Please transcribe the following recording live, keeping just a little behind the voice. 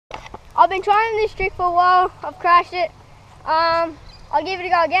I've been trying this trick for a while. I've crashed it. I'll give it a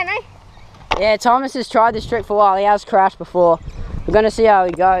go again, eh? Yeah, Thomas has tried this trick for a while. He has crashed before. We're going to see how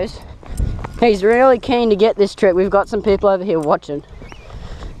he goes. He's really keen to get this trick. We've got some people over here watching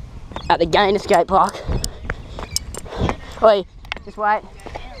at the Gainer skate park. Oi, just wait.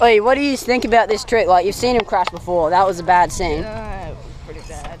 Oi, what do you think about this trick? Like, you've seen him crash before. That was a bad scene. It was pretty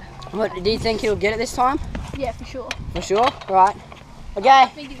bad. What, do you think he'll get it this time? Yeah, for sure. For sure? Right. Okay.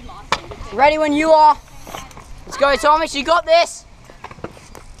 Ready when you are. Let's go, Thomas. You got this.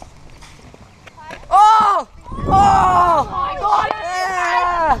 Oh! Oh! my God!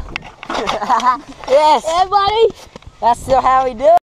 Yeah! Yes! Yeah, buddy! That's still how we do it.